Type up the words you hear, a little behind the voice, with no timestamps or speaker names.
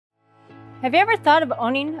Have you ever thought of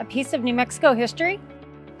owning a piece of New Mexico history?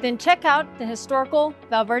 Then check out the historical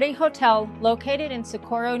Verde Hotel located in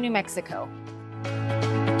Socorro, New Mexico.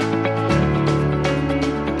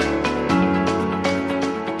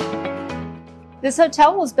 This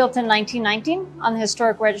hotel was built in 1919 on the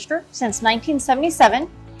Historic Register since 1977.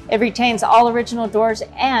 It retains all original doors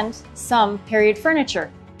and some period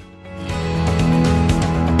furniture.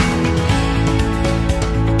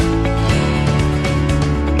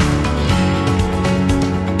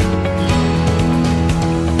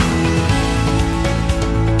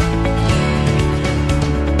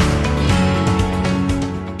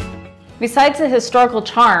 Besides the historical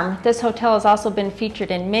charm, this hotel has also been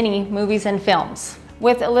featured in many movies and films,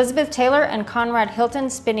 with Elizabeth Taylor and Conrad Hilton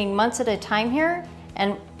spending months at a time here,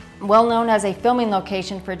 and well known as a filming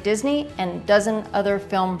location for Disney and a dozen other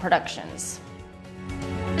film productions.